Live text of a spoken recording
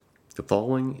The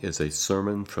following is a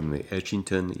sermon from the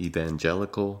Edgington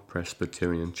Evangelical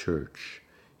Presbyterian Church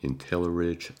in Taylor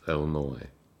Ridge, Illinois.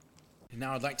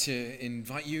 Now I'd like to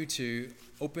invite you to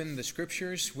open the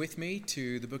scriptures with me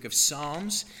to the book of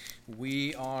Psalms.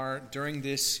 We are, during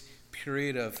this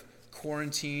period of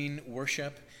quarantine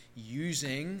worship,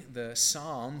 using the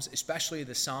Psalms, especially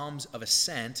the Psalms of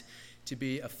Ascent, to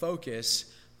be a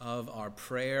focus of our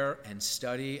prayer and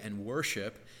study and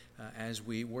worship as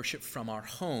we worship from our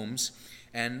homes.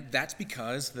 And that's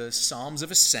because the Psalms of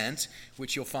Ascent,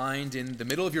 which you'll find in the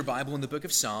middle of your Bible in the book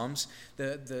of Psalms,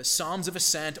 the Psalms of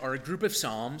Ascent are a group of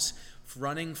psalms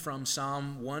running from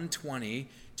Psalm 120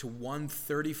 to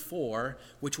 134,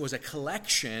 which was a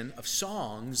collection of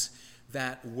songs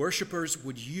that worshipers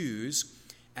would use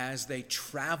as they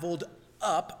traveled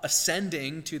up,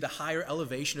 ascending to the higher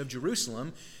elevation of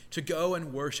Jerusalem to go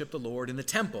and worship the Lord in the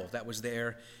temple that was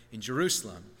there in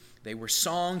Jerusalem. They were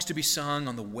songs to be sung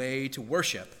on the way to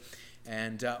worship.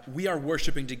 And we are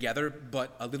worshiping together,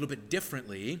 but a little bit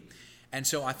differently. And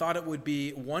so I thought it would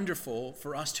be wonderful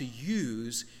for us to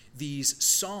use these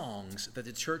songs that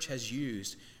the church has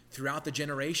used throughout the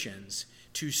generations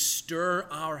to stir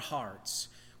our hearts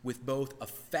with both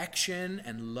affection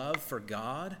and love for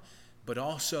God, but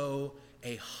also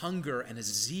a hunger and a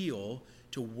zeal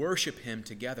to worship Him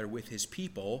together with His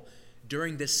people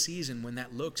during this season when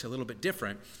that looks a little bit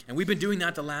different. And we've been doing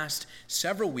that the last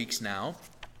several weeks now.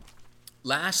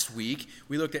 Last week,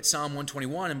 we looked at Psalm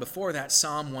 121, and before that,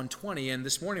 Psalm 120, and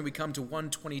this morning we come to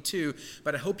 122,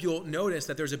 but I hope you'll notice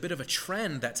that there's a bit of a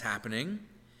trend that's happening.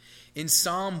 In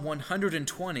Psalm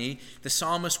 120, the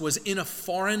psalmist was in a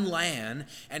foreign land,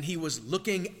 and he was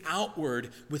looking outward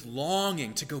with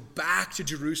longing to go back to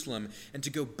Jerusalem and to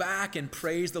go back and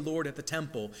praise the Lord at the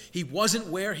temple. He wasn't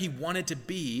where he wanted to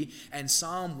be, and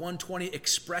Psalm 120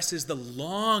 expresses the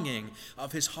longing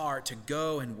of his heart to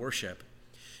go and worship.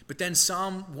 But then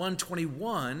Psalm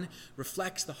 121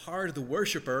 reflects the heart of the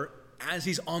worshiper as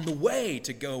he's on the way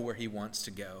to go where he wants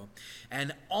to go.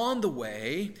 And on the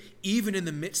way, even in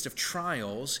the midst of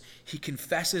trials, he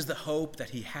confesses the hope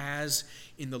that he has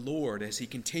in the Lord as he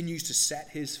continues to set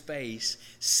his face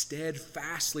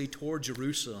steadfastly toward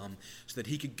Jerusalem so that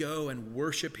he could go and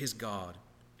worship his God.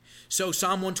 So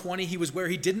Psalm 120, he was where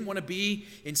he didn't want to be.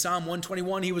 In Psalm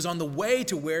 121, he was on the way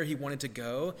to where he wanted to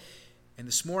go. And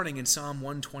this morning in Psalm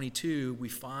 122, we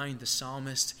find the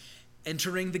psalmist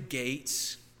entering the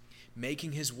gates,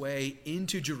 making his way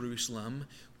into Jerusalem,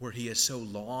 where he has so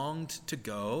longed to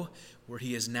go, where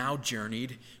he has now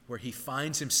journeyed, where he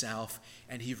finds himself,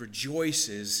 and he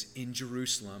rejoices in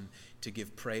Jerusalem to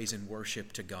give praise and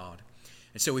worship to God.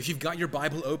 And so if you've got your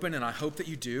Bible open, and I hope that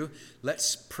you do,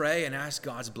 let's pray and ask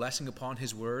God's blessing upon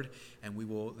His word, and we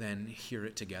will then hear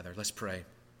it together. Let's pray.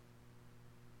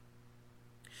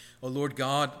 O Lord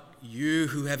God, you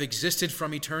who have existed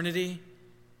from eternity,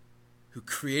 who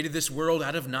created this world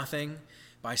out of nothing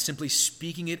by simply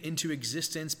speaking it into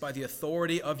existence by the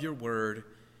authority of your word,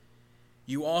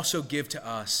 you also give to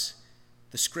us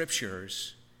the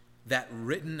scriptures, that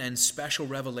written and special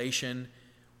revelation,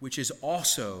 which is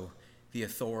also the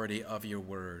authority of your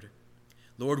word.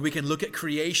 Lord, we can look at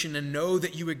creation and know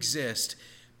that you exist,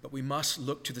 but we must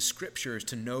look to the scriptures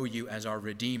to know you as our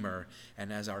Redeemer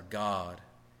and as our God.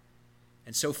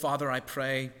 And so, Father, I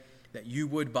pray that you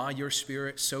would, by your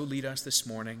Spirit, so lead us this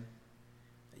morning,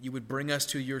 that you would bring us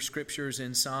to your scriptures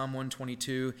in Psalm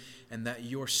 122, and that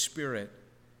your Spirit,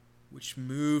 which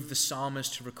moved the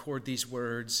psalmist to record these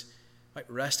words, might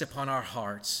rest upon our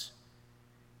hearts,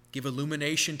 give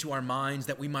illumination to our minds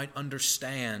that we might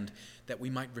understand, that we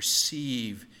might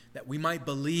receive, that we might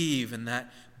believe, and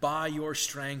that by your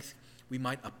strength we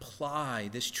might apply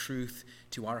this truth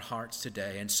to our hearts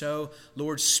today. And so,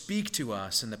 Lord, speak to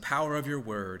us in the power of your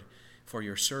word, for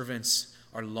your servants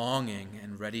are longing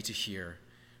and ready to hear.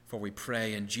 For we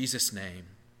pray in Jesus' name,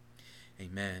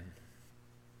 amen.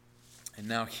 And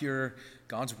now hear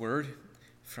God's word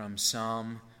from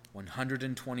Psalm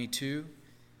 122.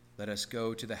 Let us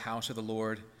go to the house of the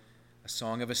Lord, a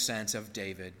song of ascent of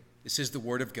David. This is the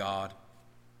word of God.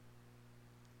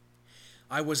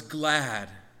 I was glad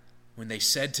when they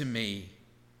said to me,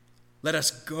 "Let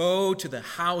us go to the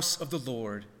house of the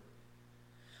Lord."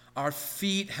 Our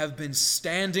feet have been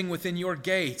standing within your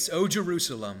gates, O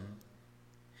Jerusalem.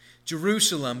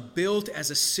 Jerusalem, built as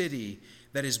a city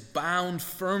that is bound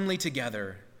firmly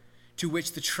together, to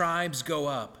which the tribes go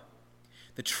up,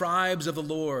 the tribes of the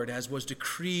Lord, as was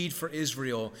decreed for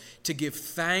Israel, to give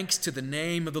thanks to the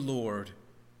name of the Lord.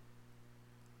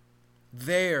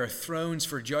 There thrones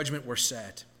for judgment were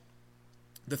set,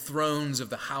 the thrones of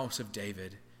the house of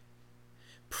David.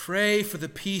 Pray for the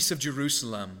peace of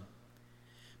Jerusalem.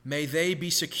 May they be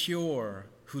secure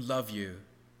who love you.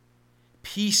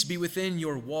 Peace be within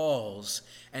your walls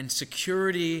and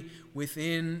security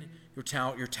within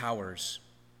your towers.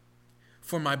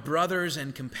 For my brothers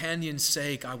and companions'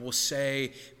 sake, I will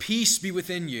say, peace be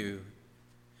within you.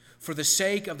 For the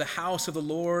sake of the house of the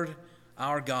Lord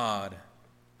our God,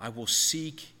 I will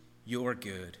seek your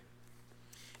good.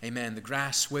 Amen. The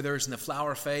grass withers and the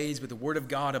flower fades, but the word of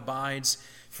God abides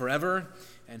forever.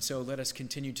 And so let us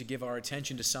continue to give our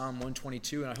attention to Psalm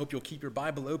 122. And I hope you'll keep your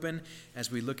Bible open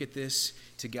as we look at this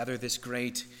together, this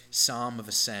great Psalm of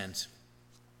Ascent.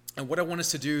 And what I want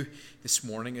us to do this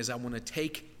morning is I want to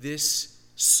take this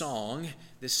song,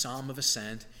 this Psalm of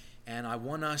Ascent, and I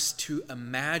want us to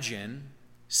imagine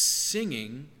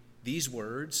singing these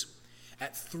words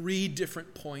at 3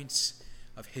 different points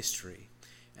of history.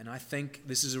 And I think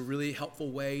this is a really helpful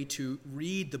way to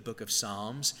read the book of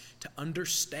Psalms, to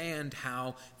understand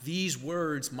how these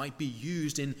words might be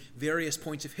used in various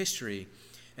points of history.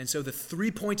 And so the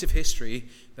 3 points of history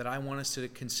that I want us to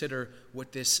consider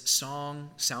what this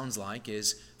song sounds like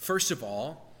is, first of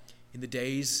all, in the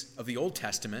days of the Old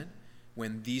Testament,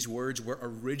 when these words were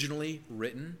originally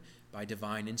written by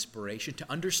divine inspiration, to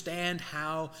understand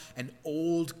how an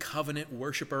old covenant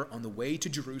worshiper on the way to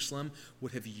Jerusalem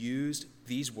would have used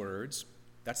these words.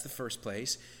 That's the first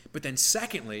place. But then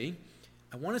secondly,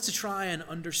 I want us to try and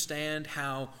understand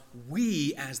how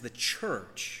we as the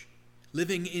church,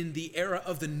 living in the era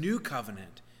of the new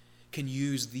covenant, can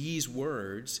use these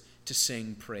words to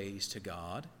sing praise to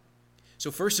God. So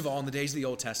first of all, in the days of the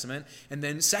Old Testament, and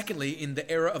then secondly, in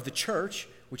the era of the church,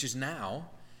 which is now,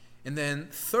 and then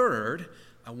third,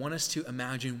 I want us to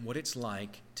imagine what it's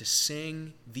like to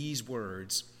sing these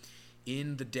words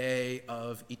in the day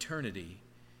of eternity,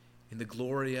 in the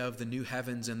glory of the new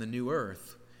heavens and the new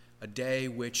earth, a day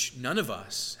which none of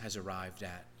us has arrived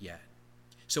at yet.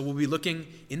 So we'll be looking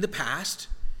in the past,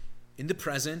 in the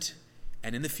present,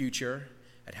 and in the future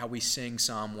at how we sing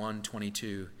Psalm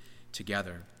 122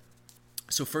 together.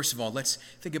 So first of all, let's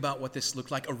think about what this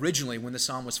looked like originally when the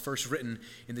psalm was first written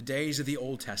in the days of the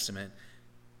Old Testament.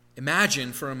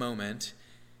 Imagine for a moment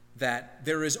that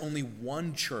there is only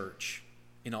one church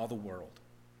in all the world.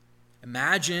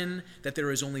 Imagine that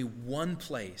there is only one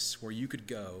place where you could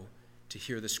go to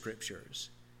hear the scriptures.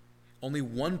 Only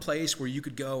one place where you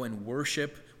could go and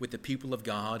worship with the people of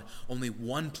God. Only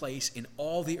one place in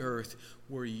all the earth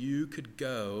where you could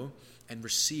go and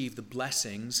receive the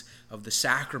blessings of the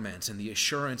sacraments and the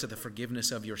assurance of the forgiveness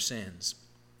of your sins.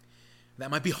 That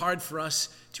might be hard for us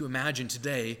to imagine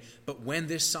today, but when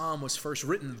this psalm was first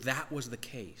written, that was the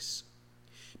case.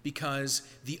 Because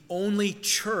the only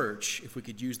church, if we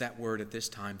could use that word at this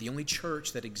time, the only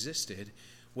church that existed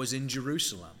was in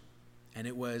Jerusalem. And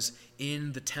it was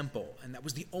in the temple. And that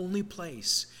was the only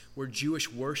place where Jewish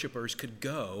worshipers could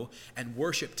go and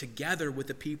worship together with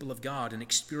the people of God and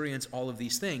experience all of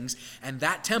these things. And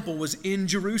that temple was in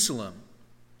Jerusalem.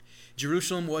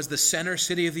 Jerusalem was the center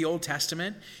city of the Old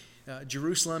Testament.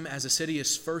 Jerusalem as a city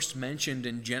is first mentioned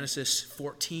in Genesis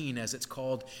 14 as it's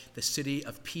called the city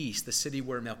of peace, the city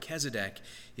where Melchizedek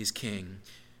is king.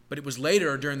 But it was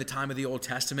later, during the time of the Old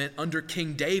Testament, under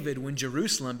King David, when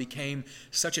Jerusalem became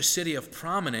such a city of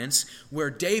prominence, where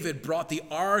David brought the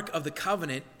Ark of the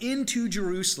Covenant into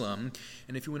Jerusalem.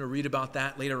 And if you want to read about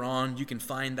that later on, you can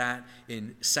find that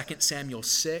in 2 Samuel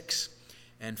 6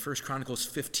 and 1 Chronicles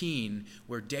 15,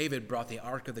 where David brought the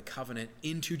Ark of the Covenant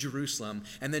into Jerusalem.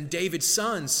 And then David's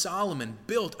son, Solomon,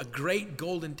 built a great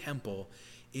golden temple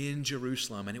in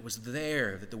Jerusalem, and it was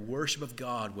there that the worship of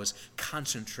God was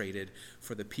concentrated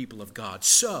for the people of God.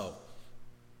 So,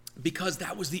 because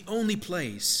that was the only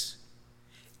place,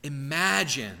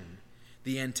 imagine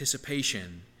the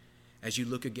anticipation as you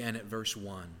look again at verse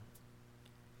 1.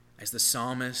 As the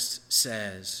psalmist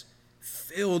says,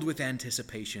 filled with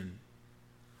anticipation,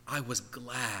 I was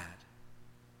glad.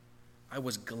 I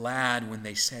was glad when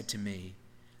they said to me,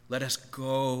 let us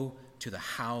go to the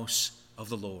house of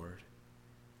the Lord.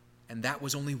 And that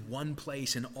was only one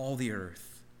place in all the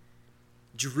earth.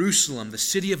 Jerusalem, the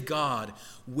city of God,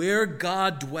 where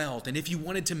God dwelt. And if you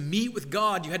wanted to meet with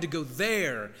God, you had to go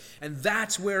there. And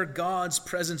that's where God's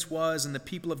presence was, and the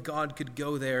people of God could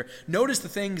go there. Notice the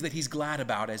things that he's glad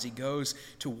about as he goes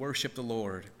to worship the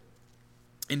Lord.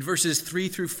 In verses 3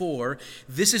 through 4,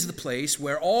 this is the place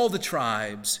where all the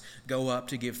tribes go up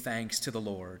to give thanks to the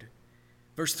Lord.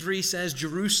 Verse 3 says,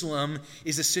 Jerusalem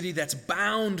is a city that's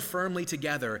bound firmly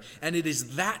together, and it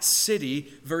is that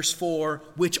city, verse 4,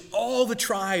 which all the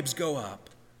tribes go up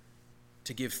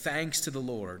to give thanks to the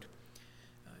Lord.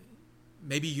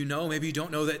 Maybe you know, maybe you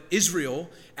don't know that Israel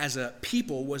as a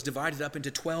people was divided up into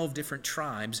 12 different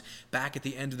tribes back at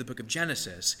the end of the book of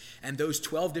Genesis. And those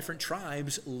 12 different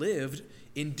tribes lived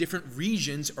in different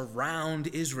regions around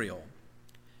Israel.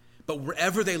 But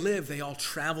wherever they lived, they all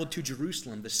traveled to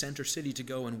Jerusalem, the center city, to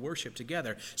go and worship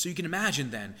together. So you can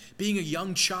imagine then, being a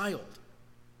young child,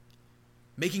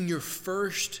 making your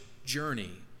first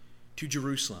journey to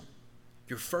Jerusalem,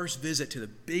 your first visit to the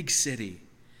big city.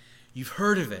 You've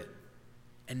heard of it.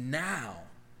 And now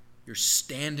you're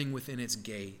standing within its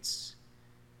gates.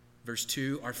 Verse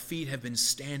 2, our feet have been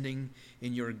standing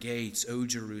in your gates, O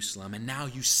Jerusalem, and now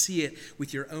you see it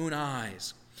with your own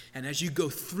eyes. And as you go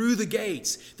through the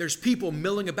gates, there's people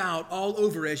milling about all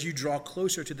over as you draw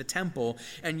closer to the temple,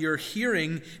 and you're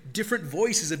hearing different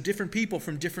voices of different people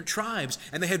from different tribes,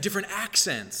 and they have different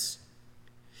accents.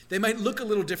 They might look a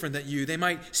little different than you. They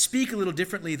might speak a little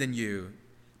differently than you.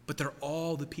 But they're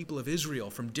all the people of Israel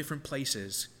from different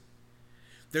places.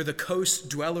 They're the coast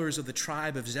dwellers of the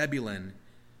tribe of Zebulun.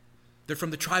 They're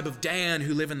from the tribe of Dan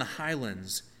who live in the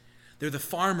highlands. They're the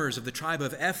farmers of the tribe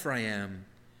of Ephraim.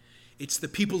 It's the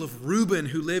people of Reuben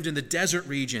who lived in the desert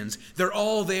regions. They're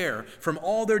all there from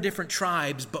all their different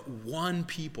tribes, but one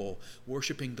people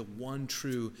worshiping the one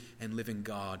true and living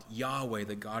God, Yahweh,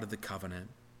 the God of the covenant.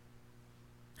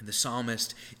 And the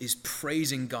psalmist is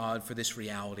praising God for this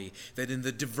reality, that in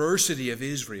the diversity of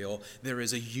Israel, there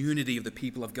is a unity of the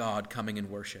people of God coming in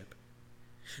worship.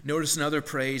 Notice another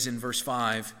praise in verse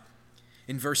 5.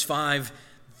 In verse 5,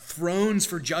 thrones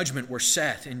for judgment were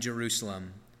set in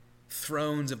Jerusalem,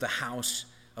 thrones of the house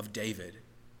of David.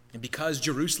 And because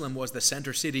Jerusalem was the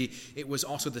center city, it was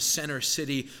also the center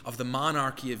city of the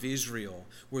monarchy of Israel,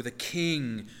 where the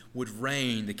king would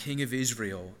reign, the king of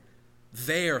Israel.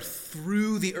 There,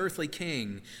 through the earthly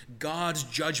king, God's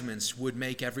judgments would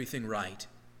make everything right.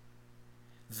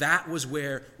 That was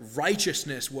where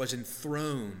righteousness was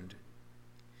enthroned,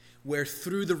 where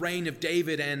through the reign of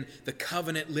David and the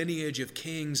covenant lineage of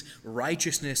kings,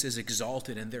 righteousness is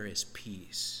exalted and there is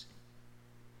peace.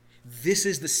 This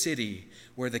is the city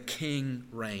where the king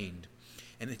reigned.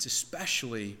 And it's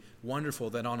especially wonderful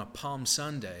that on a Palm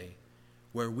Sunday,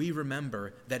 where we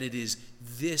remember that it is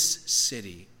this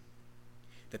city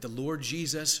that the Lord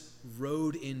Jesus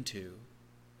rode into,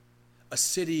 a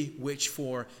city which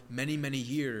for many, many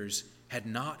years had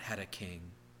not had a king,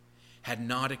 had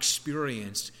not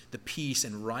experienced the peace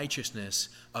and righteousness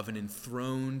of an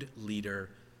enthroned leader,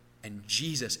 and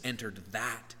Jesus entered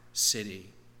that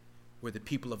city where the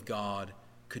people of God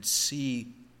could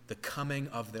see the coming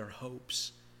of their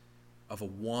hopes of a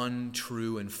one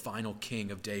true and final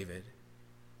king of David,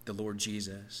 the Lord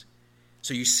Jesus.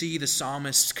 So you see the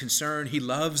psalmist's concern. He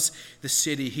loves the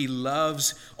city. He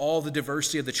loves all the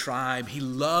diversity of the tribe. He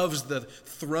loves the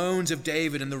thrones of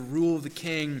David and the rule of the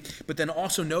king. But then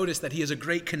also notice that he has a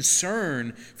great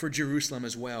concern for Jerusalem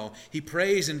as well. He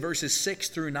prays in verses 6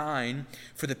 through 9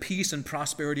 for the peace and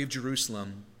prosperity of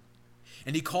Jerusalem.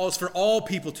 And he calls for all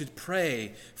people to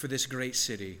pray for this great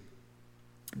city,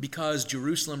 because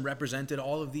Jerusalem represented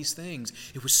all of these things.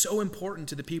 It was so important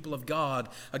to the people of God.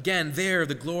 Again, there,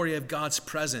 the glory of God's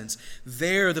presence.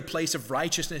 There, the place of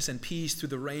righteousness and peace through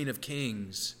the reign of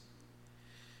kings.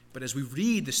 But as we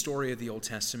read the story of the Old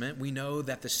Testament, we know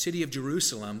that the city of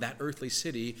Jerusalem, that earthly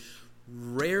city,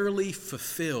 rarely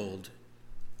fulfilled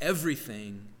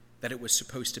everything that it was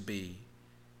supposed to be.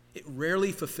 It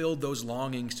rarely fulfilled those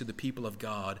longings to the people of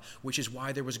God, which is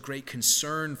why there was great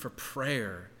concern for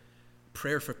prayer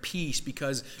for peace,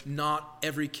 because not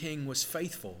every king was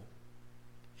faithful.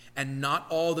 And not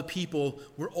all the people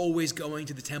were always going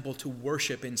to the temple to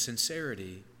worship in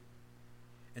sincerity.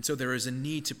 And so there is a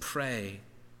need to pray.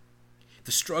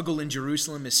 The struggle in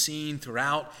Jerusalem is seen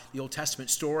throughout the Old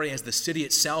Testament story as the city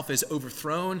itself is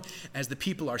overthrown, as the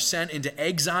people are sent into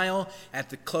exile. At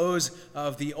the close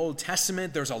of the Old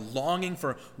Testament, there's a longing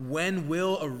for when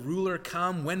will a ruler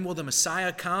come? When will the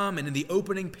Messiah come? And in the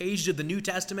opening pages of the New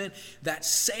Testament, that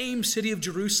same city of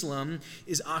Jerusalem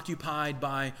is occupied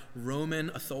by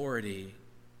Roman authority.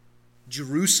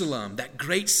 Jerusalem, that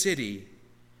great city,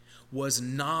 was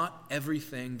not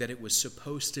everything that it was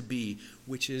supposed to be,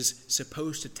 which is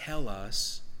supposed to tell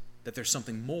us that there's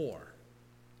something more,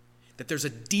 that there's a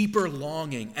deeper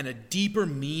longing and a deeper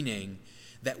meaning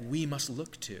that we must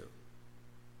look to.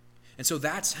 And so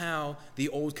that's how the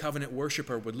Old Covenant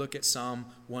worshiper would look at Psalm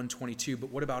 122. But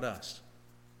what about us?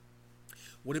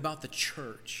 What about the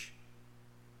church?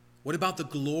 What about the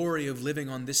glory of living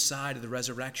on this side of the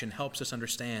resurrection helps us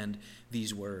understand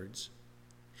these words?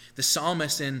 The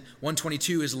psalmist in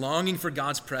 122 is longing for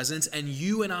God's presence, and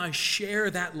you and I share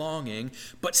that longing.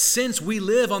 But since we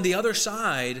live on the other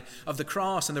side of the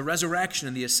cross and the resurrection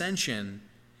and the ascension,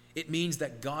 it means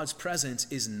that God's presence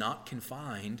is not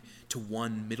confined to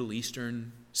one Middle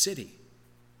Eastern city.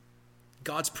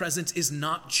 God's presence is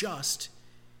not just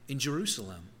in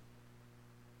Jerusalem,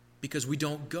 because we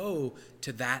don't go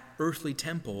to that earthly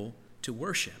temple to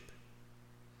worship.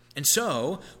 And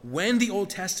so, when the Old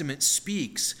Testament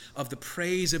speaks of the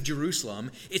praise of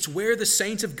Jerusalem, it's where the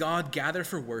saints of God gather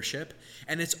for worship,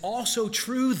 and it's also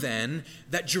true then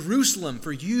that Jerusalem,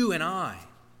 for you and I,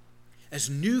 as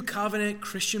New Covenant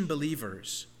Christian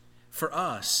believers, for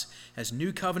us, as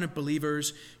New Covenant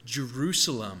believers,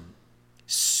 Jerusalem,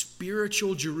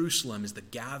 spiritual Jerusalem, is the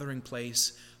gathering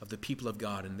place of the people of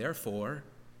God, and therefore,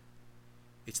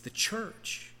 it's the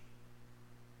church.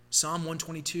 Psalm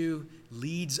 122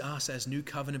 leads us as New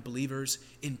Covenant believers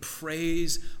in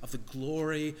praise of the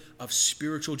glory of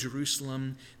spiritual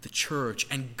Jerusalem, the church.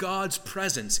 And God's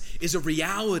presence is a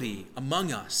reality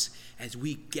among us as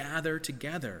we gather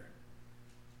together.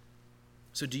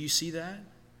 So do you see that?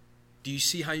 Do you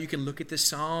see how you can look at this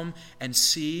psalm and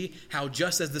see how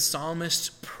just as the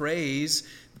psalmist praises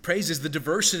the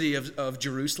diversity of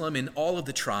Jerusalem in all of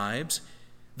the tribes,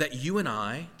 that you and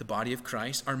I, the body of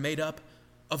Christ, are made up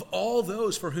of all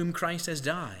those for whom Christ has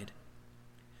died,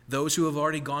 those who have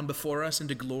already gone before us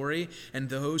into glory, and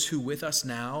those who with us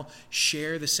now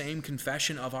share the same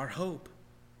confession of our hope.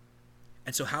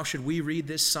 And so how should we read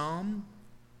this psalm?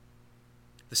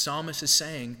 The psalmist is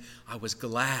saying, I was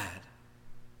glad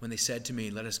when they said to me,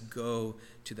 let us go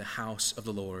to the house of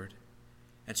the Lord.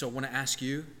 And so I want to ask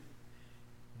you,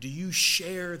 do you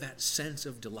share that sense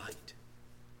of delight?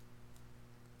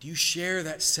 Do you share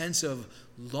that sense of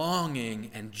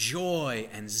longing and joy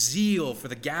and zeal for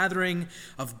the gathering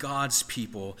of God's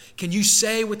people? Can you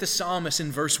say with the psalmist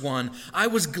in verse 1, I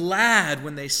was glad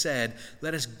when they said,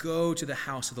 let us go to the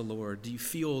house of the Lord? Do you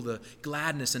feel the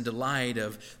gladness and delight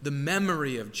of the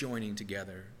memory of joining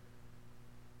together?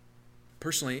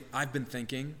 Personally, I've been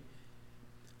thinking,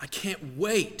 I can't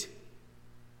wait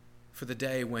for the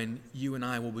day when you and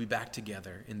I will be back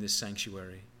together in this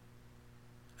sanctuary.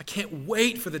 I can't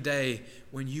wait for the day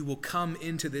when you will come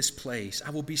into this place. I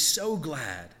will be so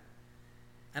glad.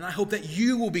 And I hope that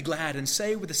you will be glad and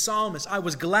say with the psalmist, I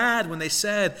was glad when they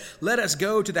said, let us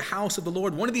go to the house of the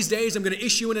Lord. One of these days I'm going to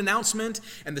issue an announcement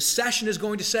and the session is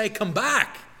going to say, come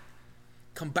back.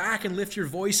 Come back and lift your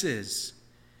voices.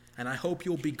 And I hope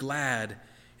you'll be glad.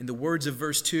 In the words of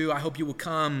verse 2, I hope you will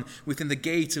come within the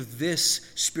gates of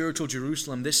this spiritual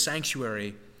Jerusalem, this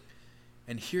sanctuary,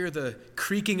 and hear the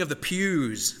creaking of the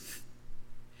pews,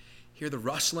 hear the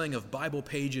rustling of Bible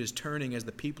pages turning as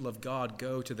the people of God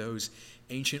go to those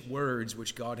ancient words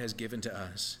which God has given to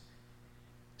us.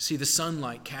 See the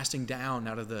sunlight casting down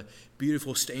out of the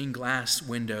beautiful stained glass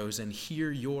windows and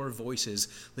hear your voices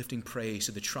lifting praise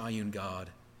to the triune God.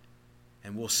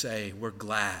 And we'll say, we're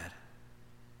glad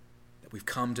that we've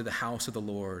come to the house of the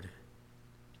Lord.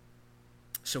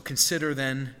 So consider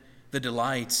then the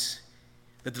delights.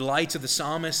 The delights of the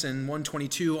psalmist in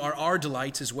 122 are our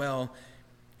delights as well.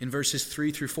 In verses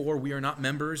 3 through 4, we are not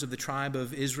members of the tribe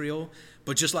of Israel,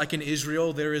 but just like in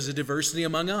Israel, there is a diversity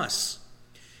among us.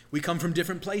 We come from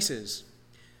different places.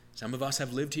 Some of us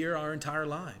have lived here our entire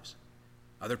lives.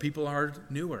 Other people are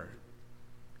newer.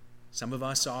 Some of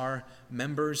us are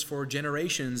members for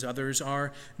generations. Others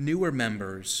are newer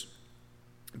members.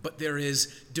 But there is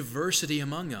diversity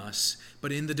among us.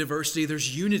 But in the diversity,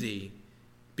 there's unity.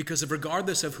 Because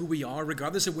regardless of who we are,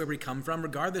 regardless of where we come from,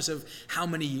 regardless of how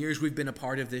many years we've been a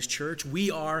part of this church, we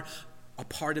are a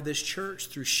part of this church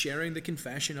through sharing the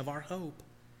confession of our hope.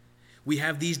 We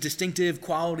have these distinctive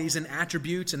qualities and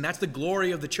attributes, and that's the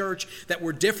glory of the church, that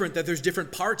we're different, that there's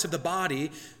different parts of the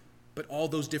body, but all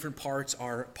those different parts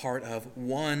are part of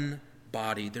one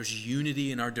body. There's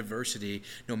unity in our diversity.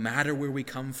 No matter where we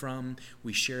come from,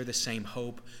 we share the same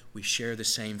hope, we share the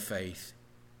same faith.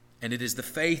 And it is the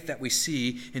faith that we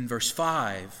see in verse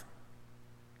 5,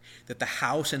 that the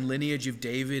house and lineage of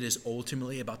David is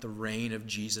ultimately about the reign of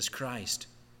Jesus Christ,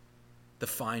 the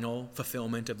final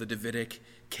fulfillment of the Davidic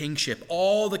kingship.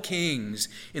 All the kings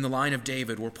in the line of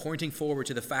David were pointing forward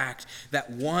to the fact that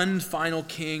one final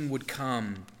king would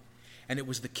come, and it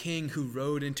was the king who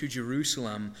rode into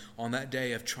Jerusalem on that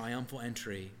day of triumphal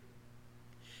entry.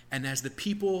 And as the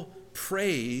people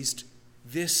praised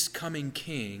this coming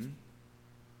king,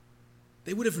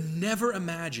 they would have never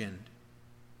imagined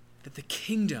that the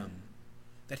kingdom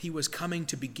that he was coming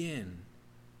to begin,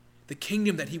 The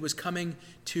kingdom that he was coming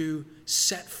to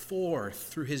set forth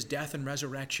through his death and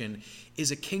resurrection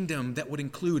is a kingdom that would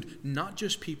include not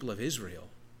just people of Israel,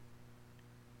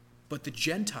 but the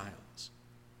Gentiles,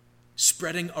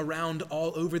 spreading around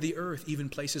all over the earth, even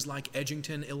places like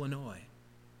Edgington, Illinois.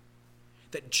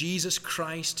 That Jesus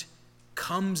Christ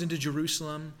comes into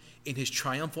Jerusalem in his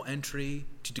triumphal entry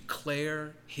to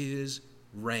declare his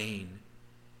reign.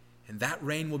 And that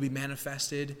reign will be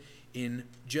manifested in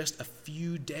just a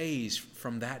few days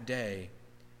from that day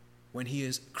when he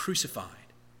is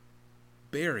crucified,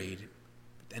 buried,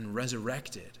 and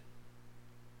resurrected,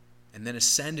 and then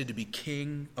ascended to be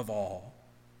King of all.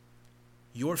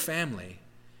 Your family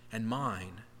and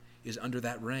mine is under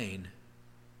that reign.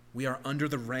 We are under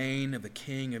the reign of the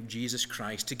King of Jesus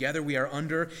Christ. Together we are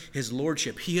under his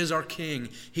lordship. He is our King.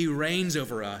 He reigns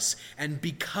over us. And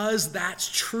because that's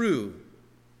true,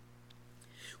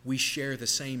 we share the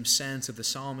same sense of the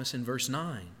psalmist in verse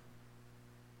 9.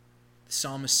 The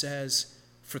psalmist says,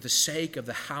 "For the sake of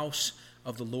the house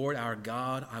of the Lord our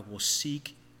God, I will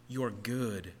seek your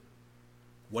good."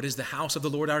 What is the house of the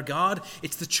Lord our God?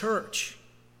 It's the church.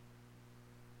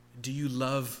 Do you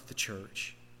love the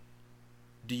church?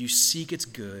 Do you seek its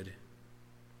good?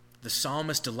 The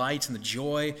psalmist delights in the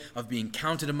joy of being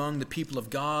counted among the people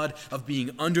of God, of being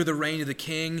under the reign of the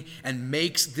King, and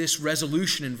makes this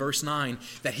resolution in verse 9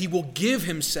 that he will give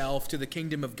himself to the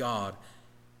kingdom of God.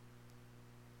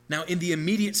 Now, in the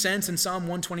immediate sense, in Psalm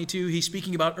 122, he's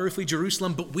speaking about earthly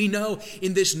Jerusalem, but we know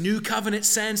in this new covenant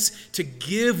sense, to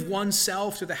give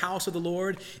oneself to the house of the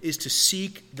Lord is to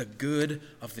seek the good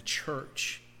of the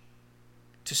church,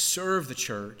 to serve the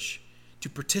church,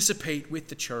 to participate with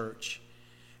the church.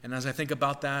 And as I think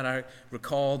about that, I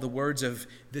recall the words of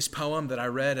this poem that I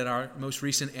read at our most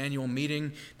recent annual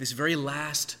meeting, this very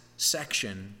last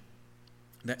section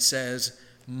that says,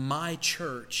 "My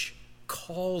church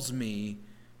calls me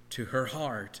to her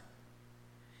heart.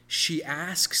 She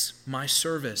asks my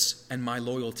service and my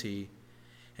loyalty,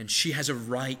 and she has a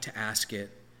right to ask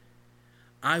it.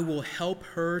 I will help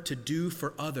her to do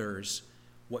for others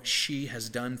what she has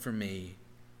done for me.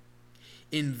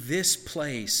 In this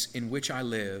place in which I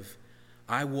live,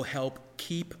 I will help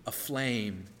keep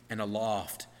aflame and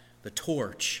aloft the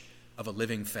torch of a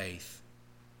living faith."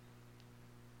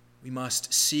 We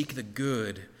must seek the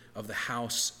good of the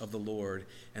house of the Lord,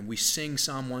 and we sing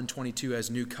Psalm 122 as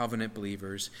New Covenant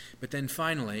believers. But then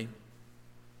finally,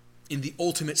 in the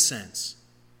ultimate sense,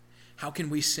 how can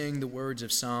we sing the words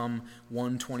of Psalm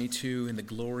 122 in the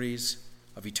glories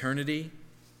of eternity?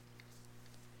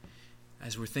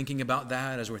 As we're thinking about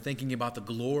that, as we're thinking about the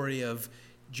glory of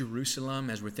Jerusalem,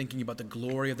 as we're thinking about the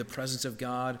glory of the presence of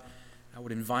God, I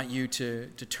would invite you to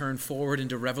turn forward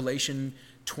into Revelation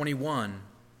 21.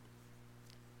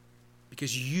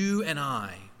 Because you and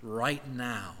I, right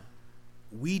now,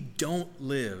 we don't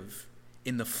live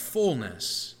in the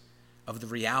fullness of the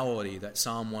reality that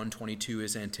Psalm 122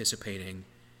 is anticipating,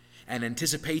 and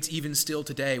anticipates even still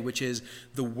today, which is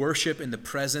the worship in the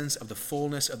presence of the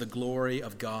fullness of the glory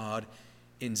of God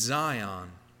in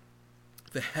Zion,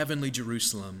 the heavenly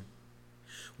Jerusalem.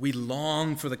 We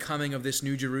long for the coming of this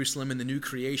new Jerusalem and the new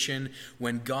creation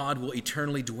when God will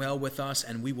eternally dwell with us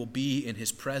and we will be in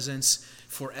his presence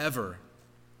forever.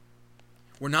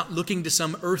 We're not looking to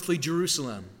some earthly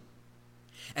Jerusalem.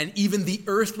 And even the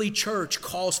earthly church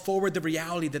calls forward the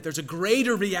reality that there's a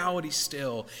greater reality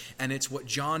still, and it's what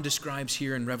John describes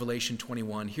here in Revelation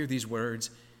 21. Hear these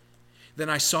words. "Then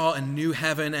I saw a new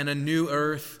heaven and a new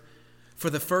earth, for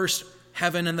the first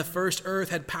heaven and the first earth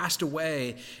had passed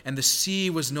away, and the sea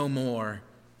was no more.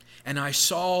 And I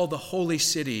saw the holy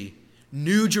city,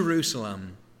 New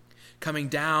Jerusalem, coming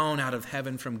down out of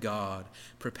heaven from God,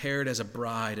 prepared as a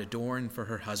bride adorned for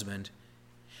her husband.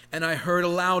 And I heard a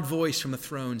loud voice from the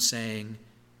throne saying,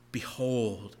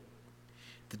 'Behold,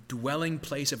 the dwelling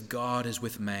place of God is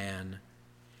with man,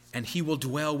 and he will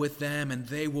dwell with them, and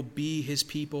they will be his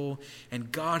people,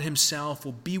 and God himself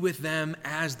will be with them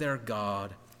as their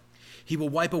God. He will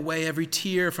wipe away every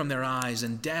tear from their eyes,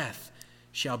 and death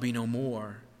shall be no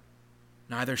more.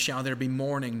 Neither shall there be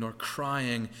mourning, nor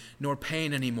crying, nor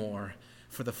pain any more,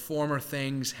 for the former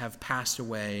things have passed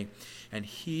away.' And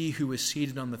he who was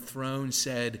seated on the throne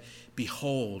said,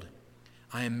 'Behold,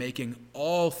 I am making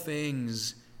all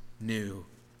things new.'"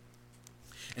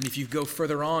 And if you go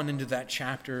further on into that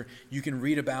chapter, you can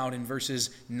read about in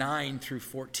verses 9 through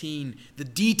 14 the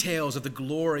details of the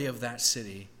glory of that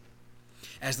city.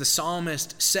 As the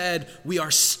psalmist said, "We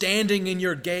are standing in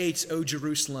your gates, O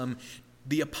Jerusalem,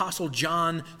 The Apostle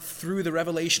John, through the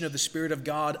revelation of the Spirit of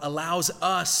God, allows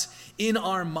us in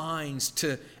our minds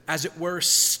to, as it were,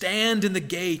 stand in the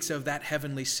gates of that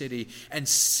heavenly city and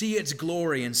see its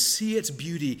glory and see its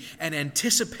beauty and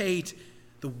anticipate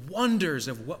the wonders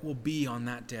of what will be on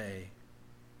that day.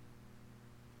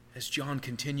 As John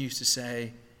continues to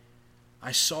say,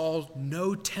 I saw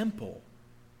no temple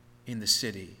in the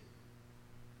city,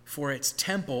 for its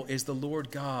temple is the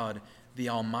Lord God, the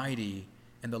Almighty,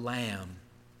 and the Lamb.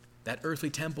 That earthly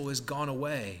temple is gone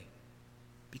away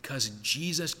because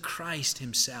Jesus Christ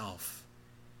himself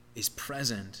is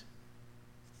present.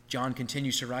 John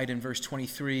continues to write in verse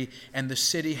 23, and the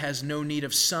city has no need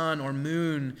of sun or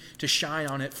moon to shine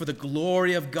on it, for the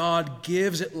glory of God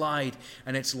gives it light,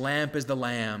 and its lamp is the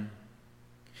Lamb.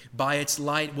 By its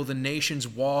light will the nations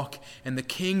walk, and the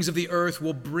kings of the earth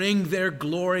will bring their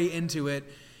glory into it,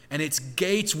 and its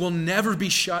gates will never be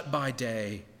shut by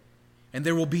day, and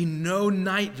there will be no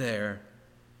night there,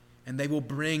 and they will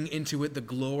bring into it the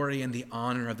glory and the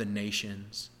honor of the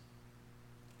nations.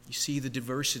 You see the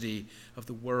diversity of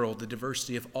the world, the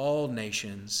diversity of all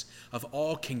nations, of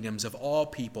all kingdoms, of all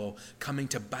people coming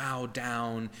to bow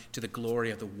down to the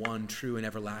glory of the one true and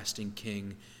everlasting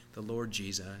King, the Lord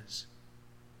Jesus.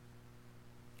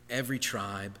 Every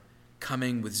tribe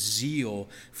coming with zeal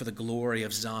for the glory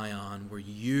of Zion, where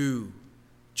you,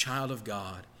 child of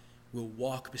God, will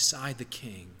walk beside the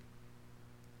King.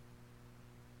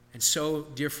 And so,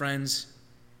 dear friends,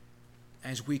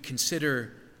 as we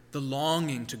consider the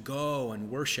longing to go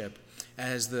and worship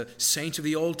as the saints of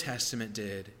the Old Testament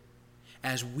did,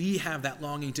 as we have that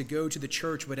longing to go to the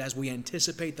church, but as we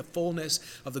anticipate the fullness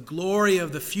of the glory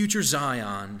of the future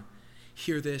Zion,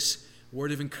 hear this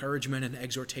word of encouragement and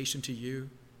exhortation to you,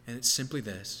 and it's simply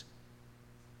this: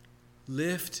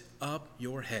 lift up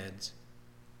your heads.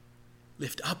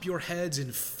 Lift up your heads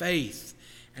in faith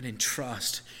and in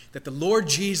trust that the Lord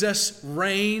Jesus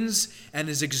reigns and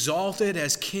is exalted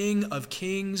as King of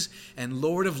kings and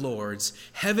Lord of lords.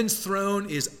 Heaven's throne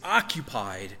is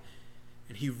occupied,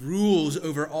 and he rules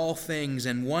over all things.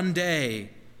 And one day,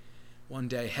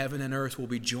 heaven and earth will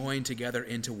be joined together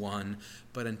into one.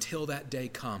 But until that day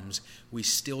comes, we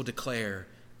still declare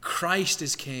Christ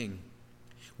is King.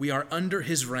 We are under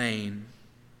his reign.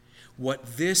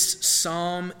 What this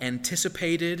psalm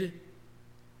anticipated,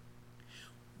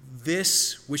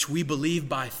 this which we believe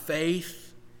by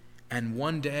faith, and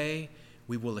one day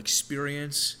we will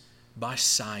experience by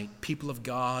sight. People of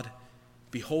God,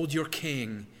 behold your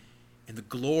King and the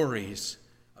glories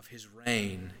of his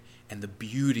reign and the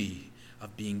beauty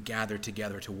of being gathered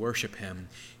together to worship him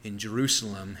in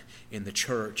Jerusalem, in the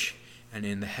church, and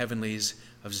in the heavenlies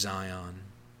of Zion.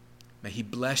 May he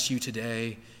bless you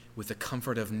today with the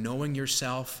comfort of knowing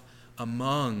yourself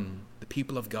among the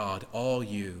people of God, all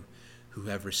you who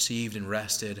have received and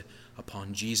rested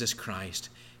upon Jesus Christ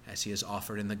as he is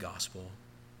offered in the gospel.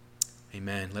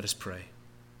 Amen. Let us pray.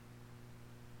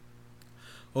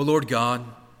 O Lord God,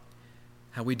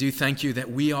 how we do thank you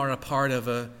that we are a part of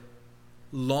a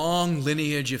long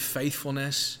lineage of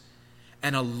faithfulness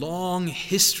and a long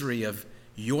history of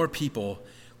your people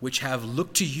which have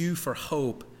looked to you for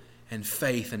hope and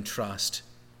faith and trust.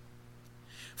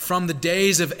 From the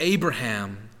days of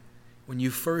Abraham, when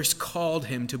you first called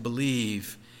him to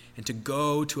believe and to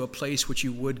go to a place which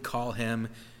you would call him,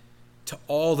 to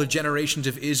all the generations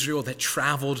of Israel that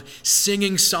traveled,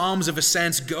 singing psalms of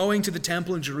ascents, going to the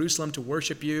temple in Jerusalem to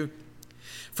worship you,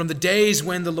 from the days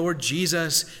when the Lord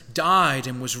Jesus died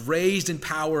and was raised in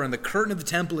power and the curtain of the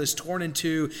temple is torn in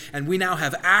two, and we now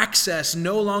have access,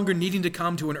 no longer needing to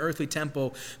come to an earthly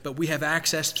temple, but we have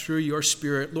access through your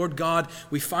Spirit. Lord God,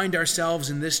 we find ourselves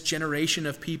in this generation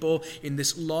of people, in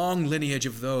this long lineage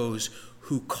of those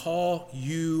who call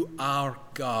you our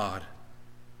God.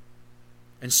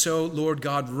 And so, Lord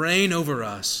God, reign over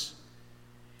us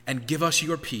and give us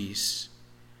your peace,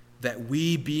 that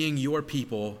we, being your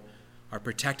people, are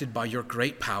protected by your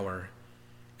great power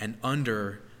and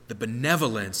under the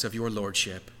benevolence of your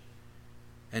lordship.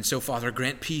 And so, Father,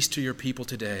 grant peace to your people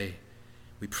today.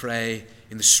 We pray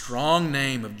in the strong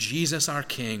name of Jesus our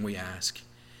King, we ask.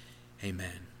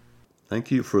 Amen.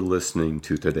 Thank you for listening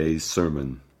to today's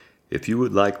sermon. If you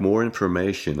would like more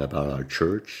information about our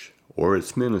church or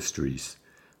its ministries,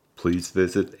 please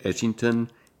visit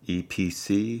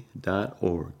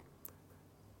edgingtonepc.org.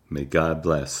 May God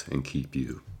bless and keep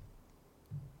you.